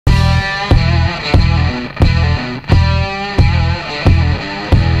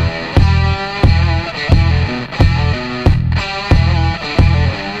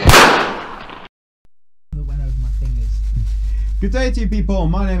Good day to you people,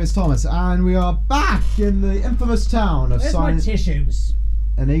 my name is Thomas and we are back in the infamous town of Where's my tissues?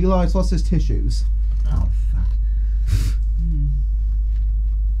 And Eagle Eyes lost his tissues. Oh fuck.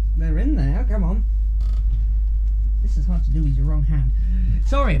 They're in there, come on. This is hard to do with your wrong hand.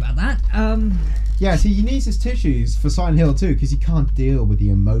 Sorry about that. Yeah, see, he needs his tissues for Silent Hill 2 because he can't deal with the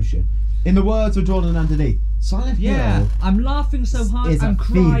emotion. In the words of Jordan underneath, Silent Hill. I'm laughing so hard I'm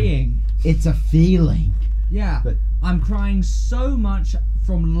crying. It's a feeling. Yeah, but I'm crying so much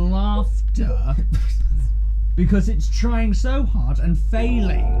from laughter because it's trying so hard and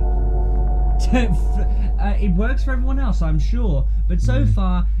failing. It works for everyone else, I'm sure, but so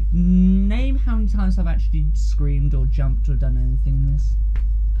far, name how many times I've actually screamed or jumped or done anything in this.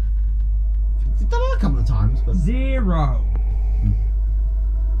 You've done it a couple of times, but 0.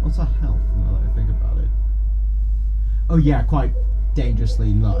 What's our health now that I think about it? Oh yeah, quite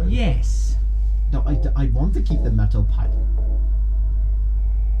dangerously low. Yes. No, I want to keep the metal pipe.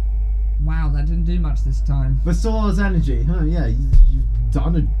 Wow, that didn't do much this time. But still has energy. Oh yeah, you've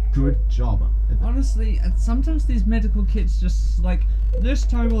done a good job. Honestly, sometimes these medical kits just like, this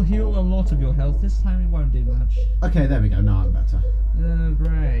time will heal a lot of your health, this time it won't do much. Okay, there we go, now I'm better. Oh,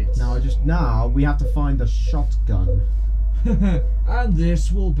 great. Now we have to find a shotgun. And this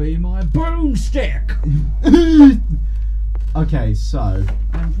will be my boomstick! Okay, so...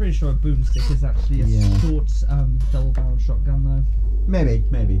 I'm pretty sure a boomstick is actually a short, double-barreled shotgun, though.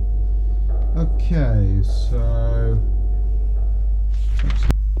 Maybe. Okay, so...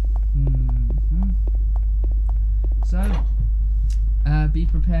 So, be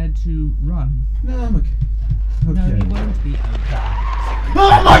prepared to run. No, I'm okay. No, you won't be okay.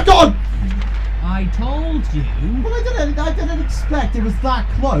 Oh my god! I told you! Well, I didn't expect it was that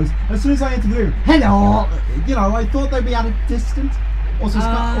close. As soon as I entered the room, hello! You know, I thought they'd be at a distance.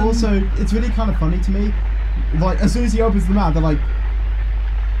 Also, it's really kind of funny to me. Like, as soon as he opens the mouth, they're like...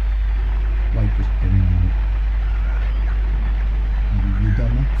 just... You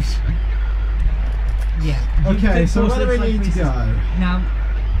done that? Yeah. Okay, so where do we need to go? Now,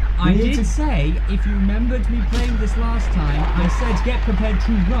 I did say, if you remembered me playing this last time, I said get prepared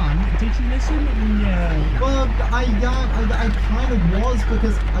to run. Did you listen? No. Well, I kind of was,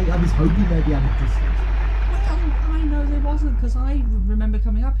 because I was hoping they'd be at a distance. Well, I know there wasn't, because I remember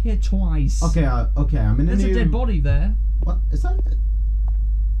coming up here twice. Okay, I'm in a There's a dead body there. What? Is that...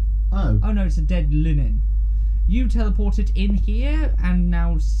 Oh. Oh no, it's a dead linen. You teleported in here, and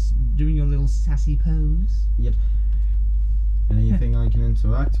now doing your little sassy pose. Yep. Anything I can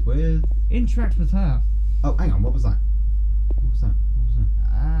interact with? Interact with her. Oh, hang on, what was that?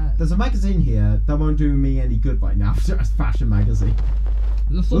 There's a magazine here that won't do me any good right now. It's a fashion magazine.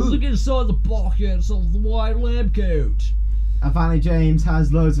 There's something inside the pockets of the white lab coat. And finally, James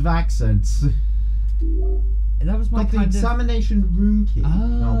has loads of accents. That was my the examination room key. Oh,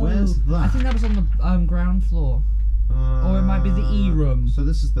 now, where's that? I think that was on the ground floor, or it might be the E room. So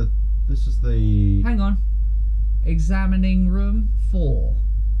this is the. Hang on. Examining room 4.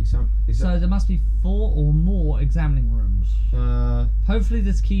 So there must be 4 or more examining rooms. Hopefully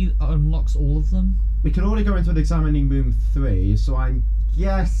this key unlocks all of them. We can already go into an examining room 3, so I'm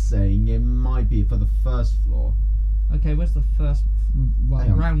guessing it might be for the first floor. Okay, where's the first? Well,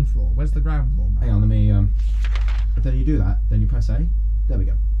 ground floor. Where's the ground floor? Hang on, let me. Then you do that. Then you press A. There we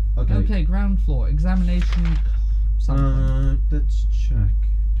go. Okay. Okay, ground floor. Examination. Something. Let's check.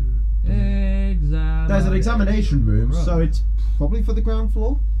 There's an examination room, so it's probably for the ground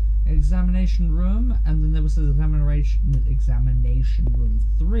floor. Examination room, and then there was the examination room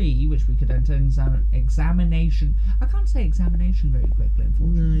 3, which we could enter. Examination. I can't say examination very quickly,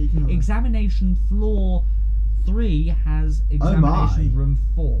 unfortunately. No, you can't. Examination floor 3 has examination room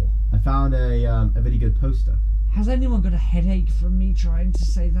 4. I found a really good poster. Has anyone got a headache from me trying to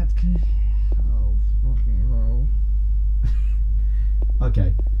say that? Oh, fucking hell.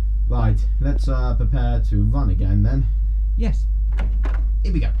 Okay, right. Let's prepare to run again then. Yes.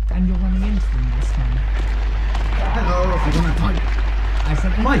 Here we go. And you're running into them this time. Hello, I don't have time. I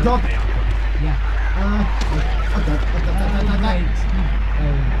said. My God, they are. Yeah.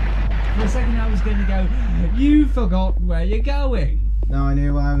 For a second I was going to go, you forgot where you're going. No, I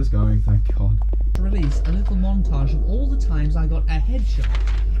knew where I was going, thank God. Release a little montage of all the times I got a headshot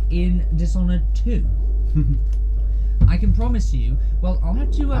in Dishonored 2. I can promise you, well, I'll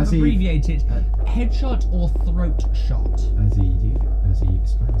have to abbreviate it, headshot or throat shot. As he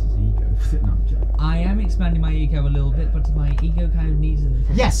expands his ego. No, I'm joking. I am expanding my ego a little bit, but my ego kind of needs a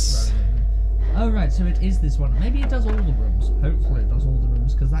little. Yes! Oh right, so it is this one. Maybe it does all the rooms. Hopefully it does all the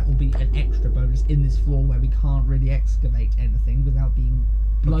rooms, because that will be an extra bonus in this floor where we can't really excavate anything without being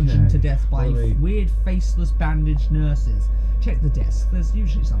bludgeoned to death by Wait. weird faceless bandaged nurses. Check the desk. There's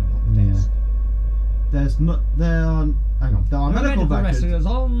usually something on the desk. There's not. There are. Hang on. There are medical records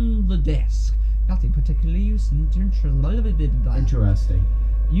on the desk. Nothing particularly interesting.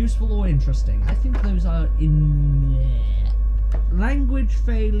 Useful or interesting. I think those are in language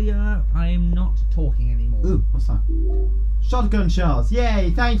failure. I am not talking anymore. Ooh, what's that? Shotgun shells.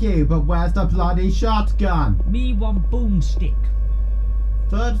 Yay, thank you. But where's the bloody shotgun? Me one boomstick.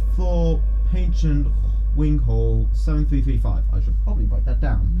 3rd floor, patient wing hall, 7335. I should probably write that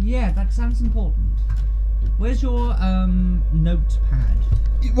down. Yeah, that sounds important. Where's your notepad?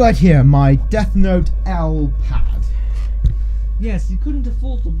 Right here, my Death Note L pad. Yes, he couldn't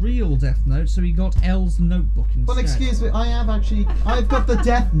afford the real Death Note, so he got L's notebook instead. Well, excuse me, I've got the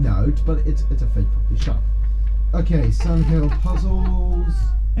Death Note, but it's a fake copy. Shut up. Okay, Sunhill puzzles.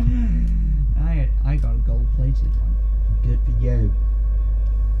 I got a gold-plated one. Good for you.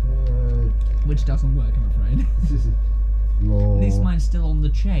 Which doesn't work, I'm afraid. At least mine's still on the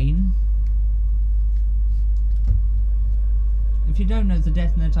chain. If you don't know the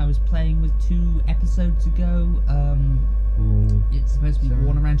Death Note I was playing with 2 episodes ago, it's supposed to be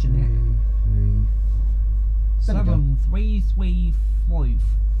worn around your neck. 7335.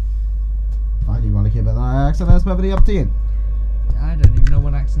 Fine, you want to keep it that accent? That's perfectly up to you. I don't even know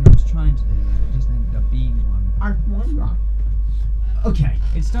what accent I was trying to do. It just ended up being one. Okay.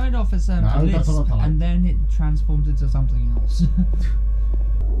 It started off as a lisp, and then it transformed into something else.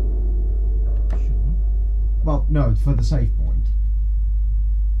 Well, no, for the save point.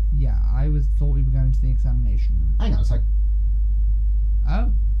 Yeah, thought we were going to the examination room. Hang on a sec.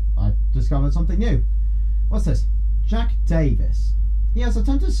 Oh. I've discovered something new. What's this? Jack Davis. He has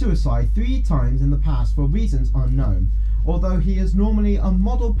attempted suicide 3 times in the past for reasons unknown. Although he is normally a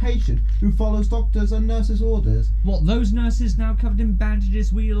model patient who follows doctors' and nurses' orders. What, those nurses now covered in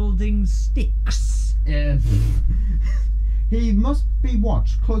bandages wielding sticks? He must be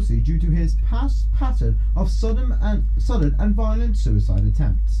watched closely due to his past pattern of sudden and violent suicide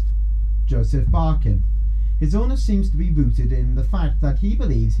attempts. Joseph Barkin. His illness seems to be rooted in the fact that he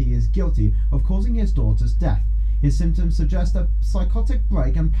believes he is guilty of causing his daughter's death. His symptoms suggest a psychotic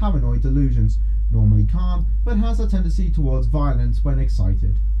break and paranoid delusions. Normally calm, but has a tendency towards violence when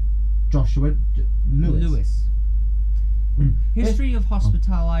excited. Joshua Lewis. History of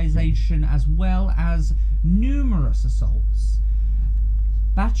hospitalization as well as numerous assaults.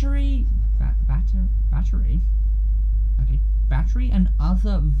 Battery and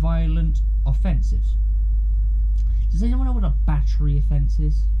other violent offences. Does anyone know what a battery offence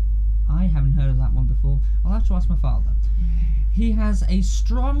is? I haven't heard of that one before. I'll have to ask my father. He has a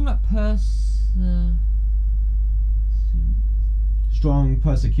strong persecution.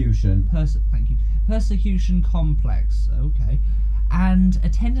 Thank you. Persecution complex. Okay. And a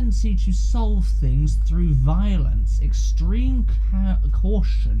tendency to solve things through violence. Extreme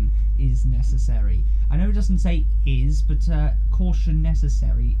caution is necessary. I know it doesn't say is, but caution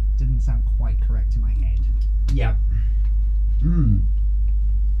necessary didn't sound quite correct in my head. Yep.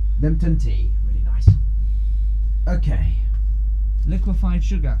 Lipton tea. Really nice. Okay. Liquefied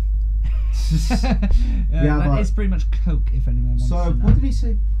sugar. That is pretty much Coke, if anyone wants to know. So, what did he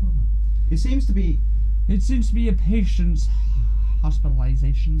say? It seems to be a patient's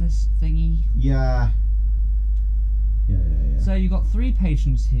hospitalization list thingy. Yeah. So you got 3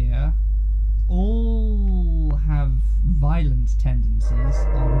 patients here. All have violent tendencies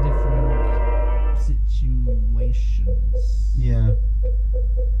on different situations. Yeah.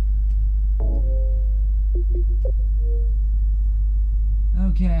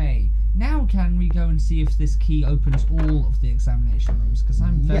 Okay, now can we go and see if this key opens all of the examination rooms? Because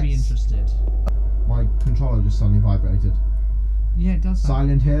I'm very interested. My controller just suddenly vibrated. Yeah, it does.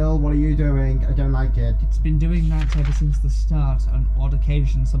 Silent Hill, what are you doing? I don't like it. It's been doing that ever since the start. On odd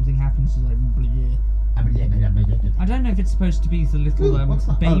occasion, something happens to like bleh. I don't know if it's supposed to be the little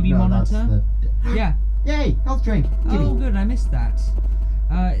baby monitor. Yeah. Yay, health drink. Oh, good, I missed that.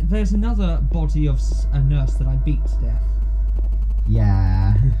 There's another body of a nurse that I beat to death.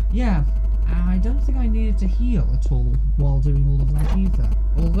 Yeah. Yeah, I don't think I needed to heal at all while doing all of that either.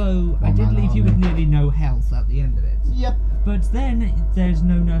 Although I did leave you with nearly no health at the end of it. Yep. But then there's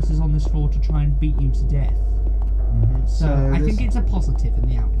no nurses on this floor to try and beat you to death. So I think it's a positive in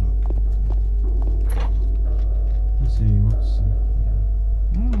the outlook. Let's see, what's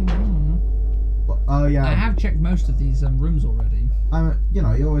oh yeah. I have checked most of these rooms already. You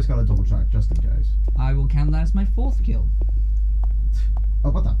know, you always gotta double check just in case. I will count that as my 4th kill. Oh,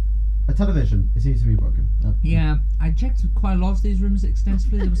 what the? A television. It seems to be broken. Yeah, I checked quite a lot of these rooms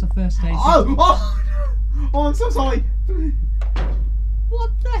extensively. There was a first aid. Oh, I'm so sorry.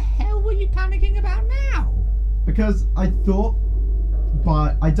 What the hell were you panicking about now? Because I thought,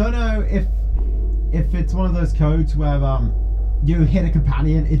 but I don't know if it's one of those codes where you hit a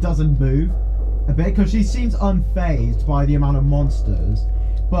companion, it doesn't move a bit, because she seems unfazed by the amount of monsters.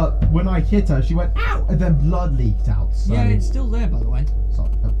 But when I hit her, she went ow, and then blood leaked out. So. Yeah, it's still there, by the way. So,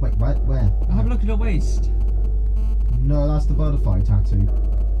 wait, where? Have a look at her waist. No, that's the butterfly tattoo.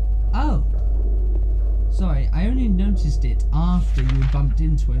 Oh. Sorry, I only noticed it after you bumped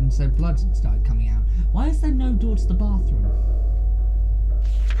into it and so blood had started coming out. Why is there no door to the bathroom?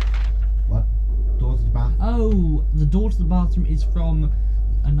 What? Door to the bathroom? Oh, the door to the bathroom is from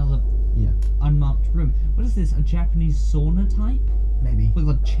another unmarked room. What is this, a Japanese sauna type? Maybe. With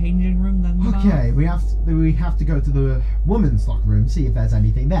a changing room then? Okay, we have to go to the women's locker room, see if there's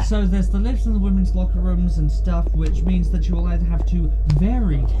anything there. So there's the lifts in the women's locker rooms and stuff, which means that you will either have to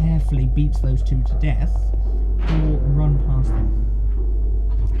very carefully beat those two to death, or run past them.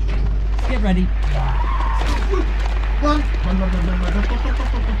 Get ready. Run.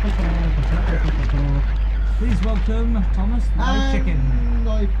 Please welcome Thomas, my chicken.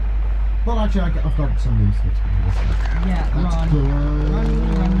 Well, actually, I've got some loose sticks. Yeah, run.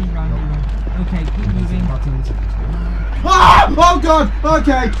 Okay, keep moving. Ah! Oh God!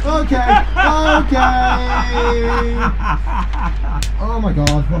 Okay. Oh my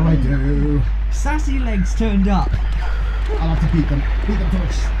God! What do I do? Sassy legs turned up. I'll have to beat them. Beat them to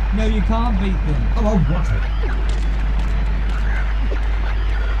it. No, you can't beat them. Oh, I'll watch it.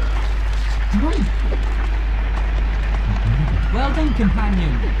 Well done,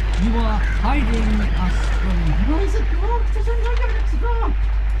 companion. You are hiding us from... Where is it?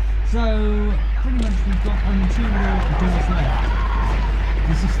 So, pretty much we've got only 2 more doors left.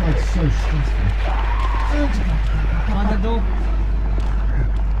 This is like so stressful. Find that door.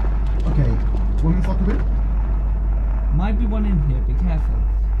 Okay, women's locker room? Might be one in here, be careful.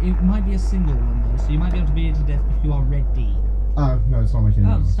 It might be a single one though, so you might be able to beat it to death if you are ready. Oh, no, it's not making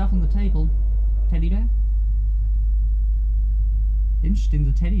any noise. Stuff on the table. Teddy bear? Interesting,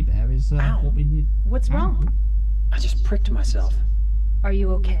 the teddy bear is what we need. What's wrong? I just pricked myself. Are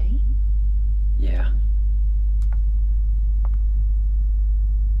you okay? Yeah.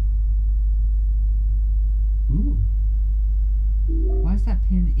 Ooh. Why is that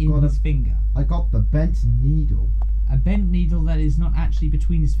pin in his finger? I got the bent needle. A bent needle that is not actually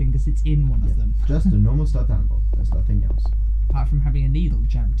between his fingers, it's in one of them. Just a normal stuffed animal. There's nothing else. Apart from having a needle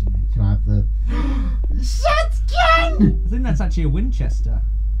jammed in it. Can I have the... Shotgun! I think that's actually a Winchester.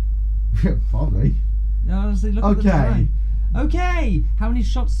 Probably. Honestly, look at the design. Okay! How many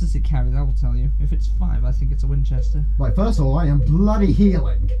shots does it carry? That will tell you. If it's 5, I think it's a Winchester. Right, first of all, I am bloody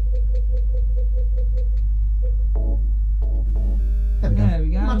healing. There we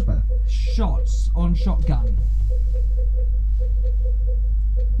go. Much better. Shots on shotgun.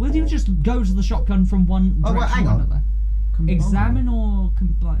 Will you just go to the shotgun from one direction hang to on. another? Examine or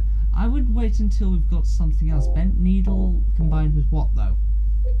combine? I would wait until we've got something else. Bent needle combined with what though?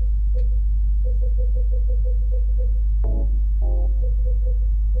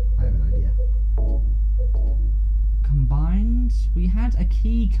 I have an idea. Combined? We had a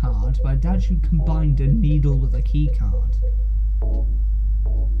key card, but I doubt you combined a needle with a key card.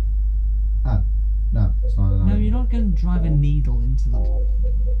 Oh, no, it's not an idea. No, you're not going to drive a needle into the...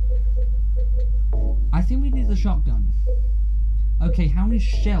 I think we need the shotgun. Okay, how many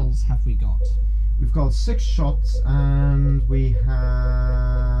shells have we got? We've got 6 shots, and we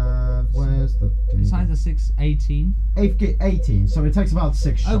have... Where's the... It's either 6, 18. 18, so it takes about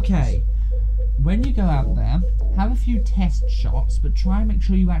 6 shots. Okay. When you go out there, have a few test shots, but try and make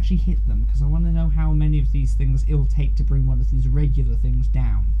sure you actually hit them, because I want to know how many of these things it'll take to bring one of these regular things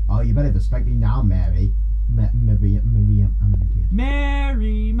down. Oh, you better respect me now, Mary. Maria, I'm an idiot.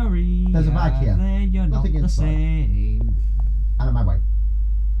 Mary, Maria. There's a bag here. You're Nothing not the same. Out of my way.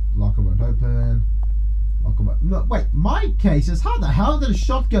 Locker won't open. Locker won't... No, wait, my case is how the hell did a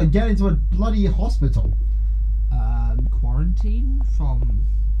shotgun get into a bloody hospital? Quarantine from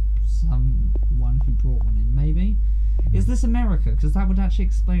someone who brought one in, maybe? Is this America? Because that would actually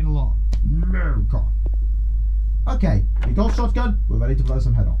explain a lot. America. Okay, we got shotgun, we're ready to blow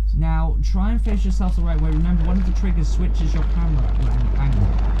some head offs. Now, try and face yourself the right way. Remember, one of the triggers switches your camera angle.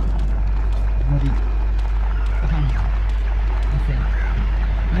 Ready? Behind you, I think.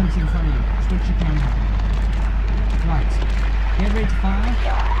 Once in front of you. Switch your camera. Right. Get ready to fire.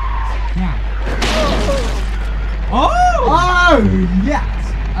 Now. Oh! Oh, yes!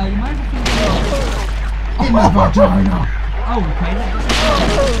 You might have to... In my vagina! Oh, okay, that doesn't...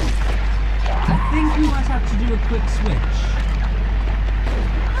 I think we might have to do a quick switch.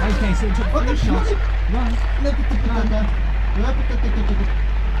 Okay, so it took 3 shots. Run. Look at the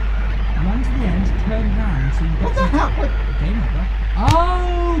Run to the end, turn round so you get What the hell? What? Game over.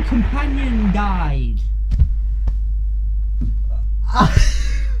 Oh, companion guide.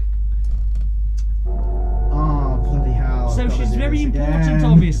 Oh, bloody hell. So I've gotta she's do very this important, again.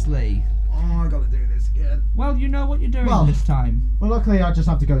 obviously. Oh, I gotta do this again. Well, you know what you're doing Well- this time. Well, luckily I just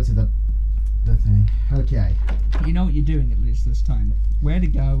have to go to the thing. Okay. You know what you're doing at least this time. Where to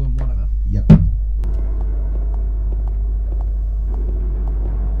go and whatever. Yep.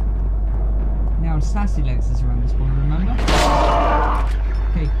 Now Sassy Legs is around this corner, remember?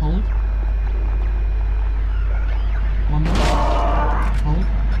 Okay, hold. One more. Hold.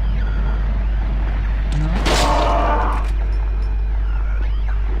 No.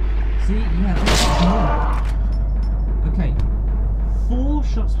 See, yeah, this is more. Okay. 4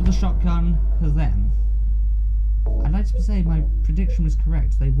 shots with a shotgun per them. I'd like to say my prediction was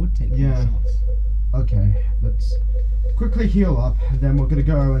correct. They would take 4 Yeah. shots. Okay, let's quickly heal up, then we're gonna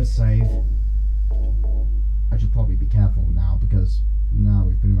go and save. I should probably be careful now because now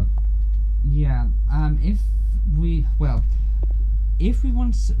we've been. Yeah, if we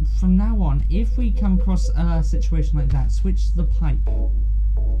want to, from now on, if we come across a situation like that, switch to the pipe.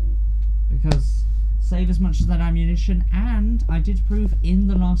 Because save as much of that ammunition, and I did prove in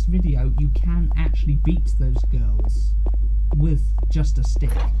the last video you can actually beat those girls with just a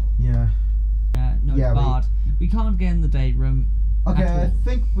stick. Yeah. No, Yeah, it's barred. We can't get in the day room. Okay, at I all.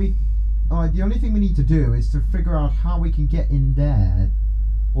 think we. The only thing we need to do is to figure out how we can get in there,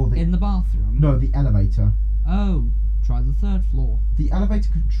 or the In the bathroom? no, the elevator, Oh, try the 3rd floor. the elevator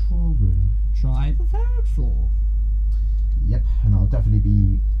control room. Try the 3rd floor. Yep, and I'll definitely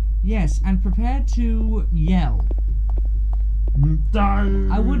be. Yes, and prepare to yell.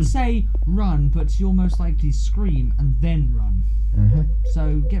 I would say run, but you'll most likely scream and then run.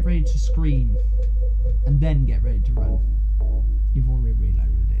 So get ready to scream and then get ready to run. You've already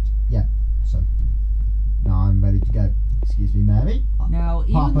reloaded it. Yeah. So now I'm ready to go. Excuse me, Mary. Now,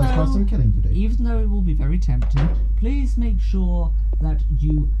 Papa's got some killing to do. even though it will be very tempting, please make sure that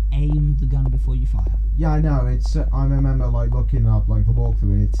you aim the gun before you fire. Yeah, I know. It's. I remember like looking up like the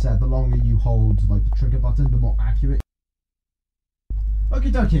walkthrough, and it said the longer you hold like the trigger button, the more accurate.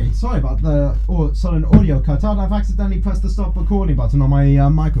 Okie dokie. Sorry about the sudden audio cutout. I've accidentally pressed the stop recording button on my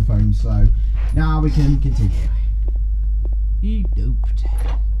microphone, so now we can continue. You doped.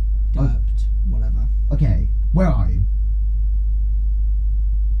 Doped. Whatever. Okay, where are you?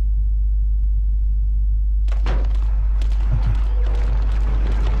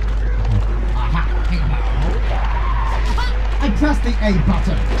 I pressed the A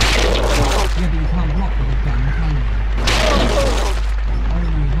button. Yeah, but you can't block with a gun, can you? Oh no,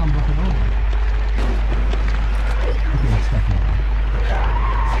 you can't block at all. Okay, let's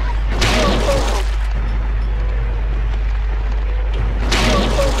definitely.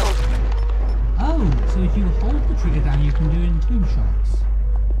 Oh, so if you hold the trigger down, you can do it in 2 shots.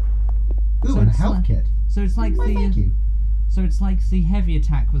 Ooh, So and a it's health like- kit. So it's like Why, thank you. So it's like the heavy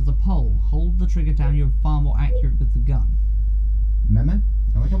attack with the pole. Hold the trigger down, you're far more accurate with the gun. Remember?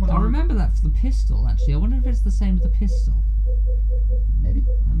 No, I don't want I remember that for the pistol, actually. I wonder if it's the same with the pistol. Maybe.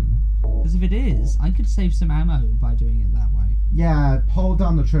 I don't know. Because if it is, I could save some ammo by doing it that way. Yeah, hold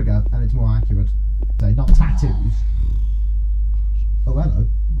down the trigger and it's more accurate. So, not tattoos. Oh, hello.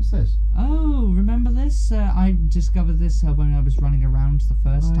 What's this? Oh, remember this? I discovered this when I was running around the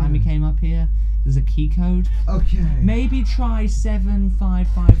first time we yeah. came up here. There's a key code. Okay. Maybe try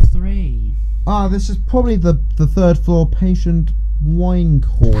 7553. Ah, this is probably the 3rd floor patient wine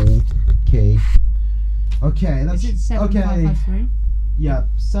hall key. Okay, that's Is it 7553? Yeah,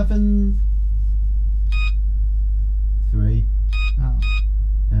 7, 3, Oh.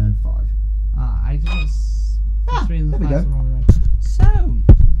 and 5. I guess the 3 and the there we 5 go. are all right. So,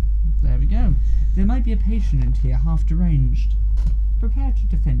 there we go. There might be a patient in here, half deranged. Prepare to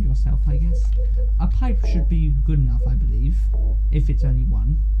defend yourself, I guess. A pipe should be good enough, I believe, if it's only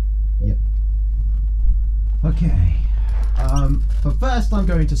one. Yep. Okay. But first I'm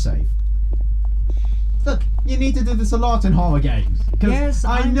going to save. Look, you need to do this a lot in horror games. Yes,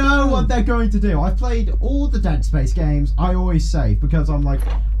 I I know know. what they're going to do. I've played all the Dead Space games. I always save because I'm like,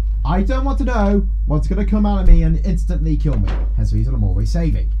 I don't want to know what's going to come out of me and instantly kill me. Hence the reason I'm always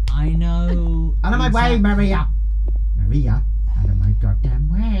saving. I know. Out of my way, Maria. Maria, out of my goddamn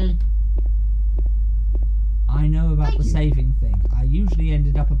way. I know about the saving thing. I usually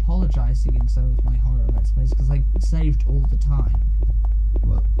ended up apologising in some of my horror let's plays because I saved all the time.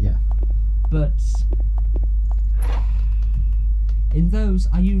 Well, yeah. But in those,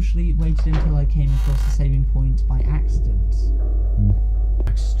 I usually waited until I came across the saving point by accident.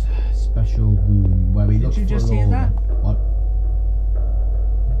 Next special room where we Did look you for just hear all that? What?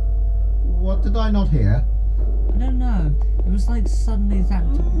 What did I not hear? I don't know. It was like suddenly that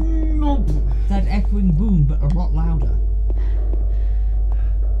echoing boom, but a lot louder.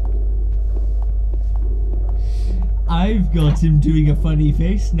 I've got him doing a funny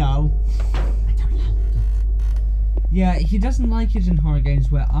face now. I don't know. Yeah, he doesn't like it in horror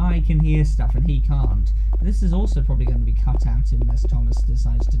games where I can hear stuff and he can't. This is also probably going to be cut out unless Thomas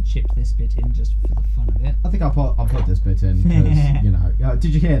decides to chip this bit in just for the fun of it. I think I'll put this bit in because, you know.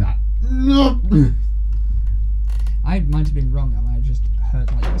 Did you hear that? I might have been wrong. I might have just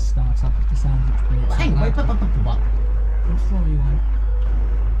heard like the start up of the sound which made it Hey, sound wait, loud. What floor are you on?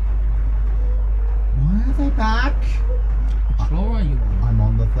 Why are they back? Which floor are you on? I'm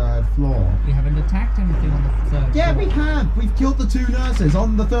on the 3rd floor. You haven't attacked anything on the 3rd Yeah, floor. we have. We've killed the 2 nurses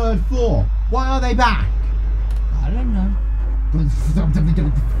on the 3rd floor. Why are they back? I don't know.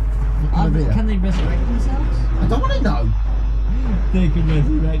 Can they resurrect themselves? I don't want to know. They can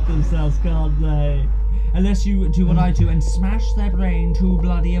resurrect themselves, can't they? Unless you do what I do and smash their brain to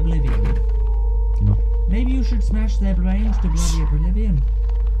bloody oblivion. No. Maybe you should smash their brains to bloody oblivion.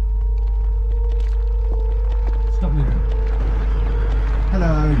 Stop moving.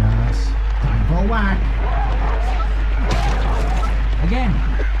 Hello, nurse. Time for a whack. Again.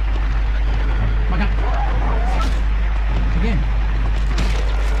 Oh my God. Again.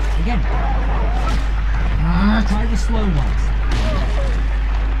 Again. Try the slow ones.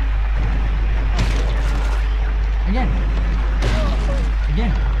 Again.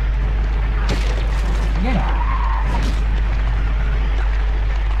 Again. Again.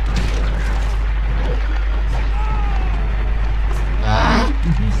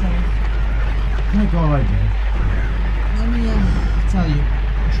 Did you say? My God, I did. Let me tell you.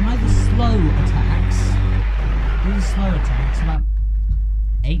 Try the slow attacks. Do the slow attacks about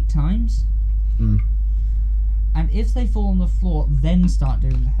 8 times. Mm. And if they fall on the floor, then start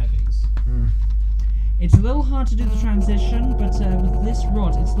doing the heavies. Mm. It's a little hard to do the transition, but with this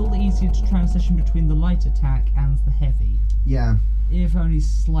rod, it's a little easier to transition between the light attack and the heavy. Yeah. If only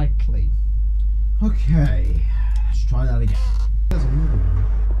slightly. Okay. Let's try that again. There's another one.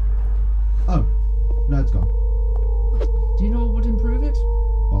 Oh. No, it's gone. Do you know what would improve it?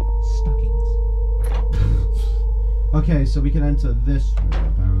 What? Stockings. Okay, so we can enter this room,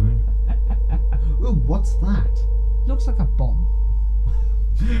 apparently. Ooh, what's that? Looks like a bomb.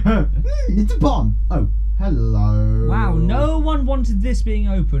 It's a bomb. Oh, hello. Wow, no one wanted this being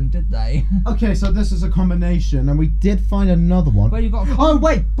opened, did they? Okay, so this is a combination, and we did find another one. Well, you got. Oh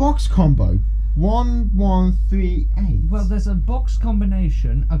wait, box combo. 1138. Well, there's a box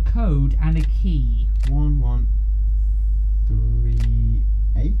combination, a code, and a key.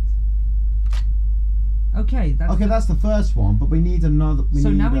 1138. Okay, that's. Okay, that's the first one, but we need another.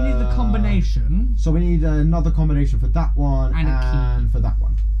 Now we need the combination. So we need another combination for that one And a key. for that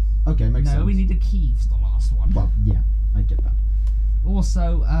one. Okay, makes sense. No, we need a key for the last one. Well, yeah, I get that.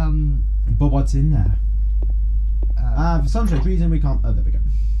 Also, But what's in there? For some strange reason we can't. Oh, there we go.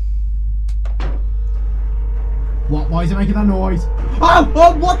 What? Why is it making that noise? Oh!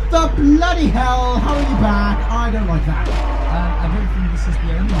 Oh! What the bloody hell? How are you back? I don't like that. I don't think this is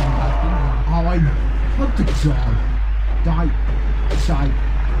the only one back either. Oh, what the god? Die. Die.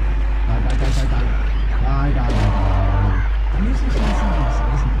 Die, die, die, die, die. Die, die, die, die. And this is nice and easy,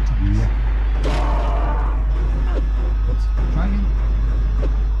 isn't it, Thomas? Yeah. Whoops. Try again.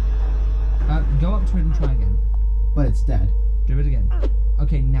 Go up to it and try again. But it's dead. Do it again.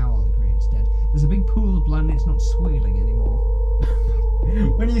 Okay, now I'll agree it's dead. There's a big pool of blood and it's not squealing anymore.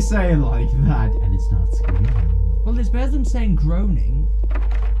 When you say it like that, and it's not screaming. Well, it's better than saying groaning,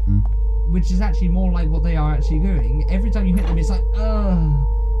 which is actually more like what they are actually doing. Every time you hit them, it's like, ugh.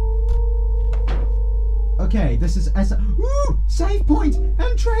 Okay, this is Ooh! Save point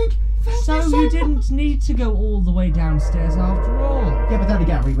and drink! Thank So you you much. didn't need to go all the way downstairs after all. Yeah, but then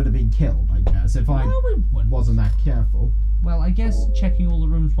again, we would have been killed, I guess, if I No, we wouldn't. wasn't that careful. Well, I guess checking all the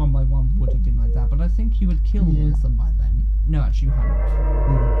rooms one by one would have been like that, but I think you had killed all of them by then. No, actually you hadn't.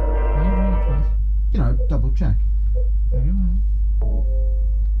 Why are you doing it twice? You know, double check. Very well.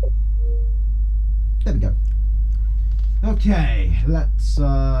 There we go. Okay, let's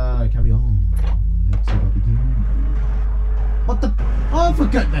carry on. Let's begin. What the? Oh, for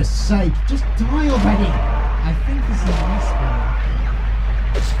goodness sake! Just die already! I think this is a respawn.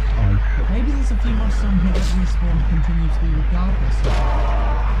 Oh, Maybe there's a few monsters on here that respawn continuously regardless.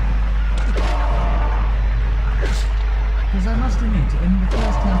 Because I must admit, in the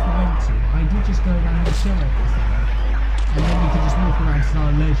first house we went to, I did just go around and kill everything. And then we could just walk around at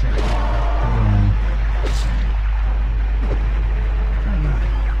our leisure. yeah. There you go.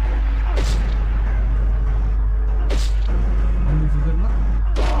 And with good luck.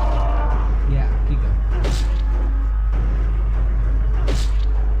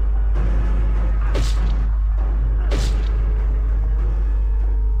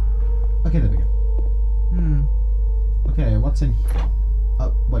 what's in here?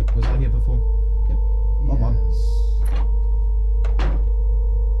 Oh, wait, was I here before? Yep. Hold on.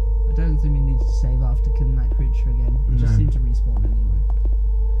 I don't think we need to save after killing that creature again. It just No. seemed to respawn anyway.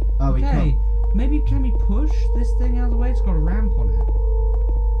 Oh, we Okay, can't. maybe can we push this thing out of the way? It's got a ramp on it.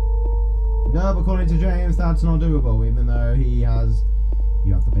 No, according to James, that's not doable, even though he has...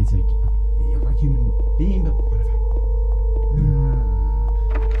 You have the basic... You're a human being, but whatever.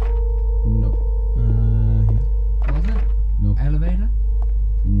 Nope. Here. Was it? Nope. Elevator?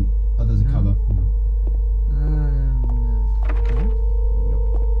 Oh, there's a No. cover. No. Door? Nope.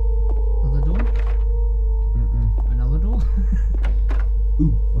 Other door? Another door?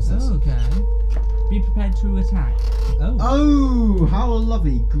 Ooh, what's this? Okay. Be prepared to attack. Oh. Oh, how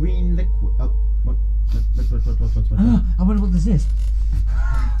lovely. Green liquid. Oh, what? I wonder what this is.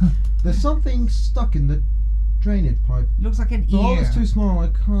 There's something stuck in the drainage pipe. Looks like an The hole ear. is too small.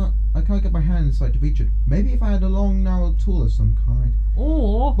 I can't get my hand inside to reach it. Maybe if I had a long, narrow tool of some kind.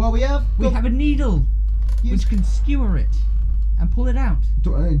 Or Well, we have a needle You- which can skewer it and pull it out.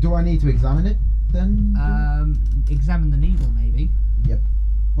 Do I need to examine it then? Examine the needle maybe, Yep,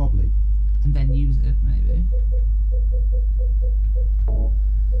 probably. and then use it maybe.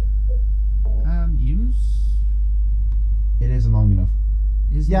 Use It isn't long enough.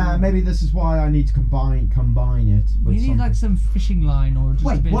 is Yeah, maybe this is why I need to combine it with we need something. like some fishing line or just a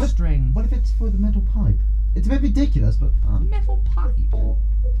Wait, bit what of if string. what if it's for the metal pipe? It's a bit ridiculous, but Metal pipe.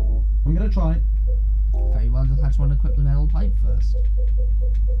 I'm gonna try it. Very well, you'll have to unequip the metal pipe first.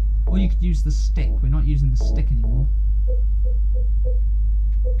 Or you could use the stick. We're not using the stick anymore.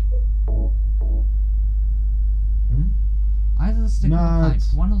 Hmm? Either the stick No, or the pipe,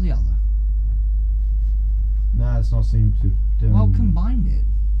 it's- one or the other. Nah, it's not seem to do. Well, combine it.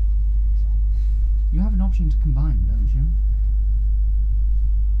 You have an option to combine, don't you?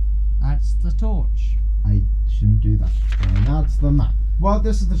 That's the torch. I shouldn't do that. And that's the map. Well,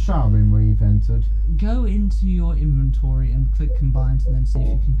 this is the shower room we've entered. Go into your inventory and click combine, and then see if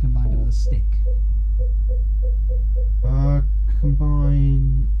you can combine it with a stick.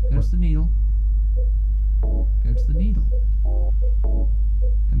 Combine. Go to the needle. Go to the needle.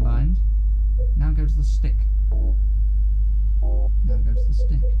 Combined. Now go to the stick. Now go to the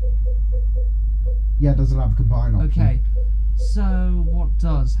stick. Yeah, does it have a combine option? Okay, so what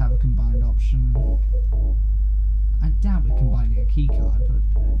does have a combined option? I doubt we're combining a key card, but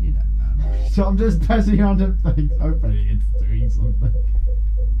you don't know. So I'm just pressing on the thing. Hopefully it's doing something.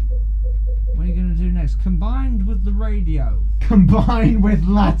 What are you going to do next? Combined with the radio. Combine with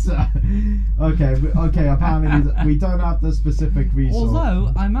letter. Okay, apparently we don't have the specific resource.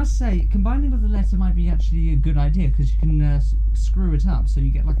 Although, I must say, combining with the letter might be actually a good idea, because you can screw it up, so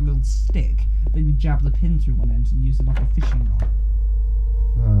you get like a little stick, then you jab the pin through one end and use it like a fishing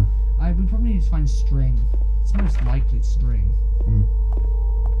rod. We probably need to find string. It's most likely string.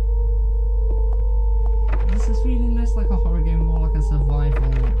 This is feeling less like a horror game, more like a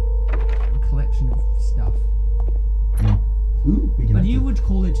survival collection of stuff. Ooh, we can. But you would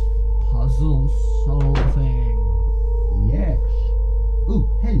call it puzzle solving. Yes. Ooh,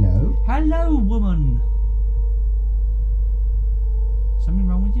 hello. Hello, woman. Something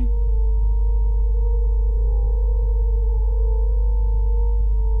wrong with you?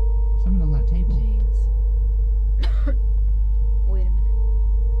 Something on that table. James. Wait a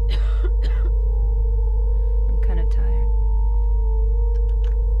minute. I'm kind of tired.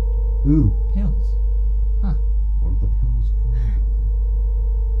 Ooh, Pills. Huh. what are the pills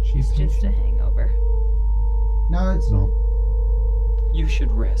for? She's It's just a hangover. No, it's not. You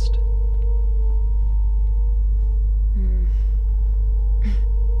should rest.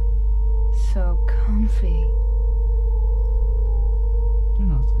 So comfy.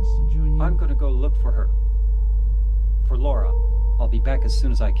 Don't ask us to join you. I'm gonna go look for her. For Laura. I'll be back as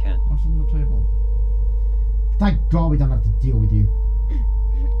soon as I can. What's on the table? Thank God we don't have to deal with you.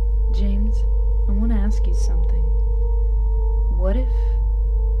 James, I want to ask you something.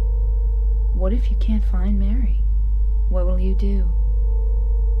 What if you can't find Mary? What will you do?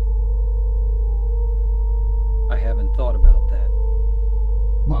 I haven't thought about that.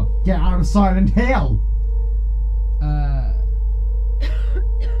 Well, get out of Silent Hill.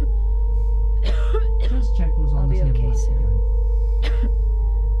 Just check what's I'll on the be table. okay Let's soon. go.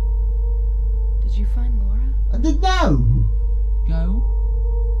 Did you find Laura? I didn't know. Go.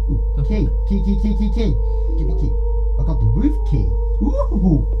 Ooh, The key. Give me key. I got the roof key.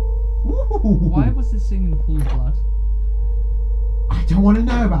 Ooh. Ooh. Why was this singing pool of blood? I don't want to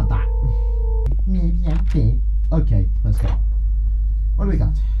know about that. Maybe I'm dead. Okay, let's go. What do we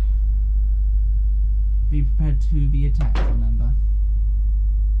got? Be prepared to be attacked, remember?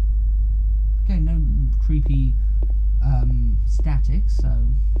 Okay, no creepy static, so...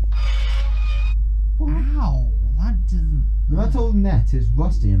 Ow! That doesn't... The metal net is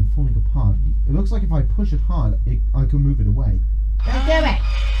rusty and falling apart. It looks like if I push it hard, I can move it away. Don't do it!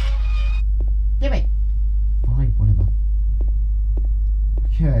 Do it! Fine, whatever.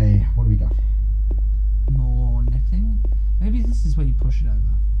 Okay, what do we got? More knitting? Maybe this is where you push it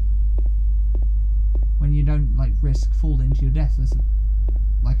over. When you don't, like, risk falling to your death as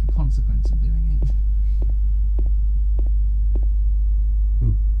like a consequence of doing it.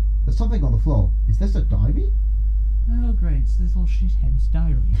 Ooh, there's something on the floor. Is this a diary? Oh great, it's this little shithead's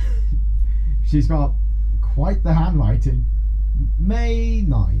diary. She's got quite the handwriting. May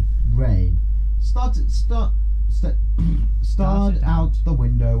 9, rain. Started out the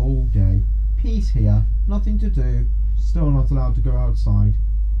window all day. Peace here, nothing to do. Still not allowed to go outside.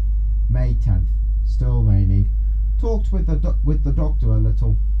 May 10th, still raining. Talked with the doctor a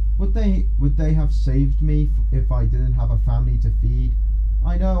little. Would they have saved me if I didn't have a family to feed?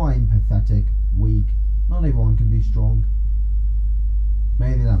 I know I'm pathetic, weak. Not everyone can be strong.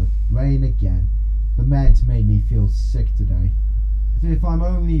 May 11th, rain again. The meds made me feel sick today. If I'm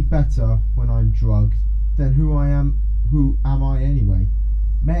only better when I'm drugged, then who am I anyway?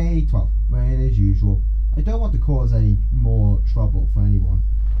 May 12th, rain as usual. I don't want to cause any more trouble for anyone,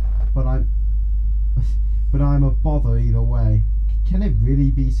 but I'm a bother either way. Can it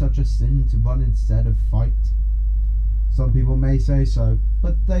really be such a sin to run instead of fight? Some people may say so,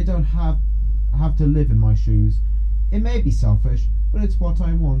 but they don't have to live in my shoes. It may be selfish, but it's what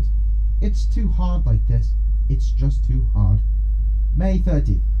I want. It's too hard like this. It's just too hard. May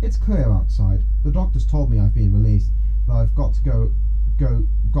 30th. It's clear outside. The doctor's told me I've been released, but I've got to go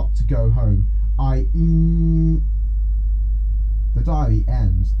home. The diary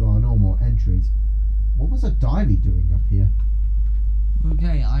ends. There are no more entries. What was a diary doing up here?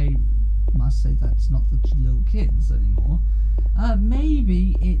 Okay, I must say that's not the little kids anymore.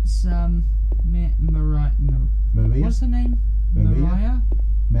 Maybe it's Maria. What's her name? Maria? Mariah?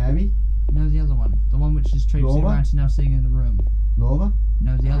 Mary? No, the other one. The one which is traipsing Laura? around and now sitting in the room. Laura?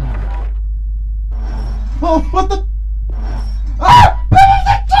 No, the other one. Oh, what the? Ah!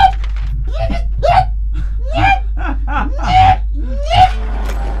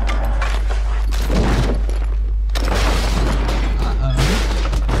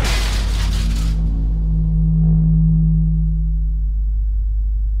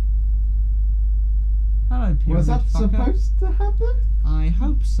 Hello, pyramid Was that fucker. supposed to happen? I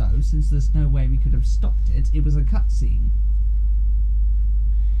hope so, since there's no way we could have stopped it. It was a cutscene.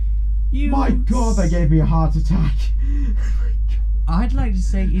 My God, they gave me a heart attack. I'd like to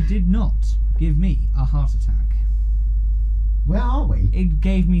say it did not give me a heart attack. Where are we? It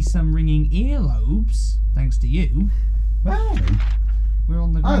gave me some ringing earlobes, thanks to you. Where are we? We're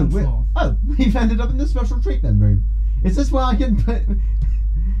on the ground floor. Oh, we've ended up in the special treatment room. Is this where I can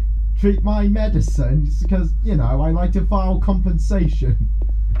treat my medicines? Because, you know, I like to file compensation.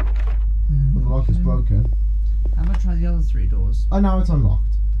 The lock is broken. How about try the other 3 doors? Oh, now it's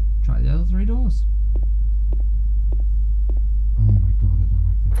unlocked. Try the other 3 doors. Oh my God, I don't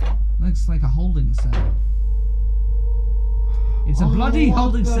like this. Looks like a holding cell. It's a bloody what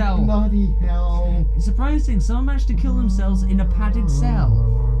holding the cell. Bloody hell. It's surprising. Someone managed to kill themselves in a padded cell.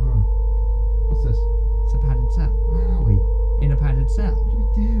 What's this? It's a padded cell. Where are we? In a padded cell.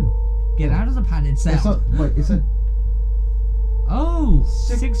 What do we do? Get out of the padded cell. It's a, wait, it's a... Oh,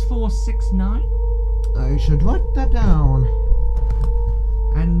 6469? I should write that down.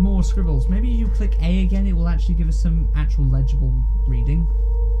 And more scribbles. Maybe you click A again, it will actually give us some actual legible reading.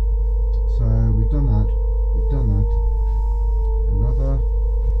 So, we've done that. We've done that. Another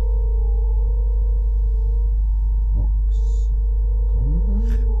box combo.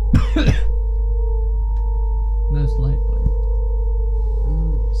 Most likely.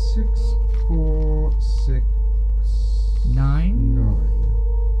 6, 4, 6, 9.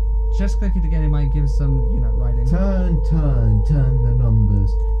 Just click it again, it might give some, you know, writing. Turn the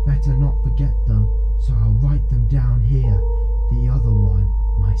numbers. Better not forget them, so I'll write them down here. The other one,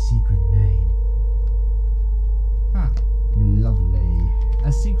 my secret name. Huh. Lovely.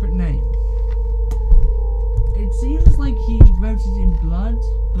 A secret name. It seems like he wrote it in blood,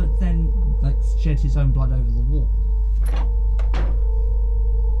 but then, like, shed his own blood over the wall.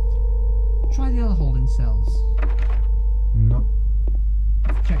 Try the other holding cells. Nope.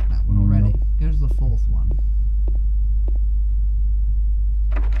 I've checked that one already. Nope. Go to the 4th one.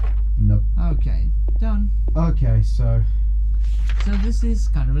 Nope. Okay, done. Okay, so this is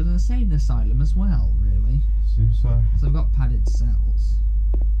kind of an insane asylum as well, really. seems so. So I've got padded cells.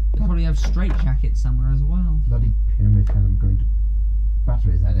 They probably have straitjackets somewhere as well. Bloody pyramid head, I'm going to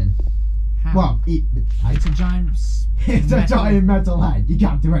batter his head in. How? Well, it's a giant. It's a giant metal head. You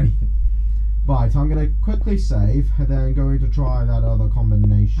can't do anything. Right, I'm gonna quickly save, and then going to try that other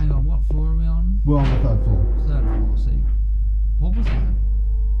combination. Hang on, what floor are we on? We're on the 3rd floor. 3rd floor. See, what was that?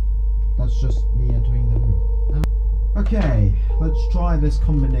 That's just me entering the room. Okay, let's try this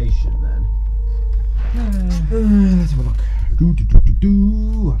combination then. Let's have a look.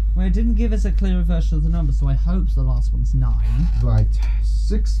 Well, it didn't give us a clearer version of the number, so I hope the last one's 9. Right,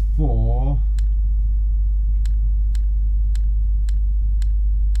 6 4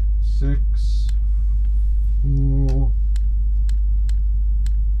 6 4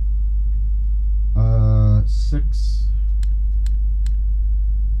 6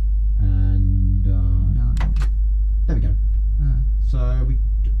 and 9. there we go. So we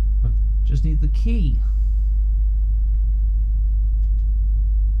Just need the key.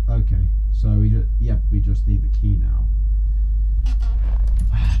 okay. So we just need the key now.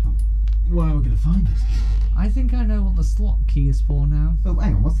 Where are we gonna find this key? I think I know what the slot key is for now. Oh,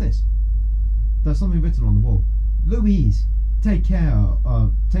 hang on. What's this? There's something written on the wall. Louise, take care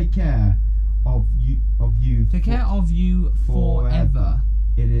of you. Take care of you forever.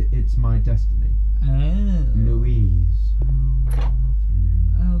 It's my destiny. Oh. Louise.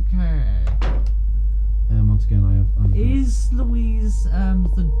 Okay. Once again, Is Louise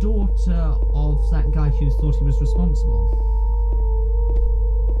the daughter of that guy who thought he was responsible?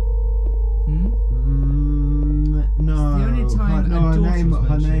 No. It's the only time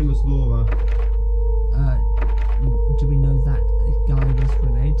her name was Laura. Do we know that guy was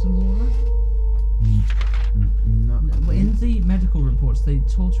related to Laura? No. In the medical reports, they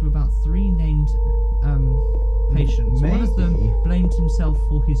told you about 3 named patients. Maybe. One of them blamed himself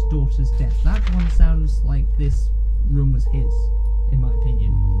for his daughter's death. That one sounds like this room was his, in my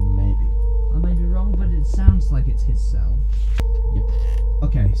opinion. Maybe. I may be wrong, but it sounds like it's his cell. Yep.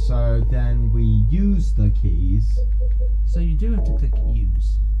 Okay, so then we use the keys. So you do have to click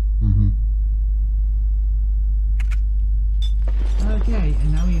use. Okay,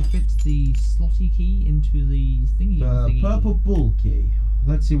 and now we fit the slotty key into the thingy. The purple bull key.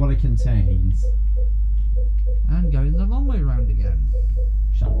 Let's see what it contains. And going the long way round again.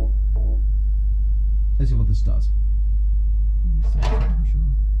 Shut up. Let's see what this does. I'm sure.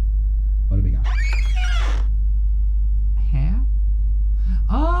 What do we got? Hair?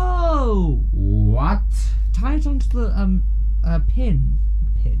 Oh! What? Tie it onto the pin.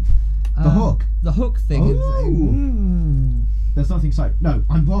 The hook. The hook thing. Oh. There's nothing inside. No,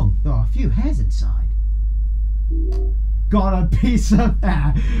 I'm wrong. There are a few hairs inside. Got a piece of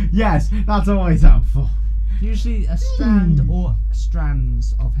hair. Yes, that's always helpful. Usually a strand or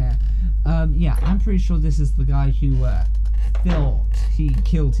strands of hair. Yeah, I'm pretty sure this is the guy who thought he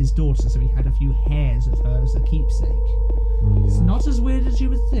killed his daughter, so he had a few hairs of her as a keepsake. Oh, yeah. It's not as weird as you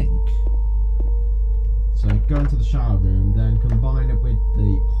would think. So go into the shower room, then combine it with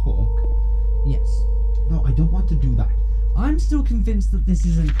the hook. Yes. No, I don't want to do that. I'm still convinced that this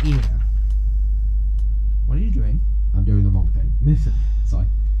is an ear. What are you doing? I'm doing the wrong thing. Sorry.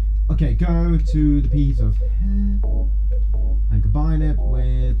 Okay, go to the piece of hair and combine it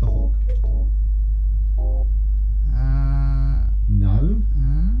with the hook. No.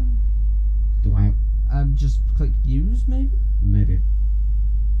 Do I have... just click use, maybe? Maybe.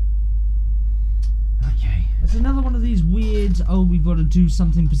 Okay. It's another one of these weird, oh, we've got to do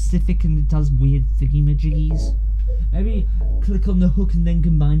something specific and it does weird thingy-majiggies. Maybe click on the hook and then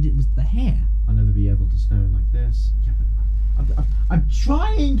combine it with the hair. I'll never be able to snow it like this. Yeah, but I'm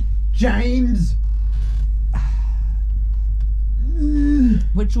trying, James!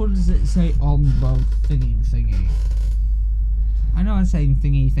 Which one does it say on the thingy? I know I'm saying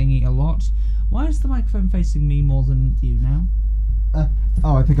thingy a lot. Why is the microphone facing me more than you now?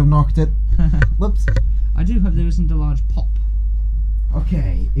 Oh, I think I've knocked it. Whoops. I do hope there isn't a large pop.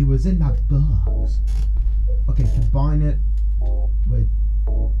 Okay, it was in that box. Okay, combine it with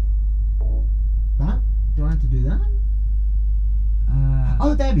that. Do I have to do that?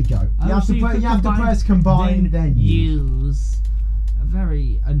 Oh, there we go. You have to press combine, then use. A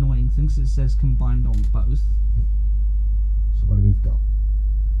very annoying thing, because it says combined on both. So what do we got?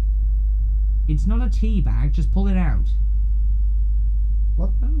 It's not a tea bag. Just pull it out.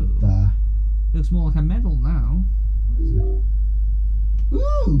 What? Oh. The... Looks more like a medal now. What is it?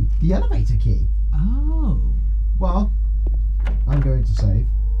 Ooh, the elevator key. Oh. Well, I'm going to save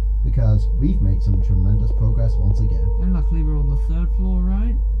because we've made some tremendous progress once again. And luckily we're on the 3rd floor,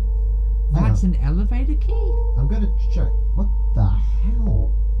 right? That's an elevator key? I'm going to check. What the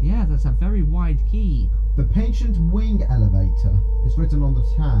hell? Yeah, that's a very wide key. The Patient Wing Elevator is written on the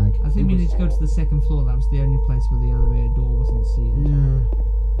tag. I think we need to go to the 2nd floor. That was the only place where the elevator door wasn't sealed. Yeah.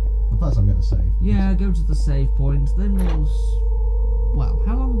 But first I'm going to save. Yeah, go to the save point, then we'll... Well,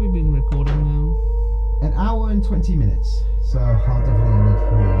 how long have we been recording now? An hour and 20 minutes. So I'll definitely end it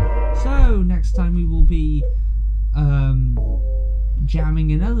here. So, next time we will be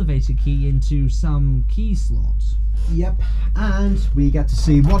jamming an elevator key into some key slot. Yep, and we get to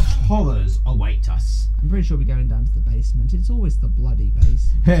see what horrors await us. I'm pretty sure we're going down to the basement. It's always the bloody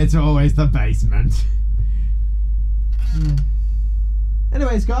base. It's always the basement. Yeah.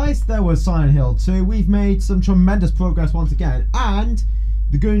 Anyways, guys, there was Silent Hill 2. We've made some tremendous progress once again, and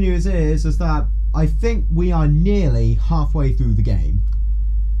the good news is that I think we are nearly halfway through the game.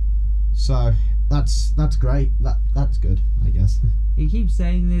 So that's great. That's good, I guess. He keeps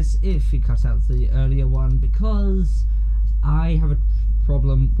saying this if he cut out the earlier one because I have a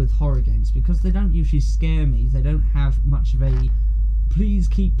problem with horror games because they don't usually scare me. They don't have much of a please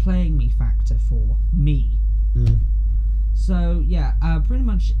keep playing me factor for me. So yeah, pretty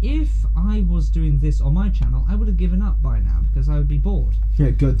much if I was doing this on my channel, I would have given up by now because I would be bored.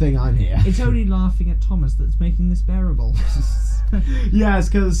 Yeah, good thing I'm here. It's only laughing at Thomas that's making this bearable. Yes,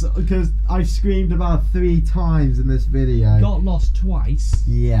 because I've screamed about 3 times in this video. Got lost twice.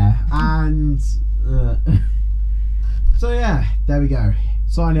 Yeah, and so yeah, there we go.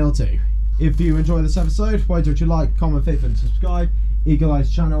 Silent Hill 2. If you enjoyed this episode, why don't you like, comment, favorite, and subscribe? Eagle Eye's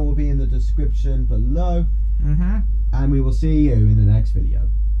channel will be in the description below. And we will see you in the next video.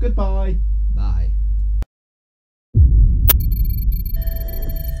 Goodbye. Bye.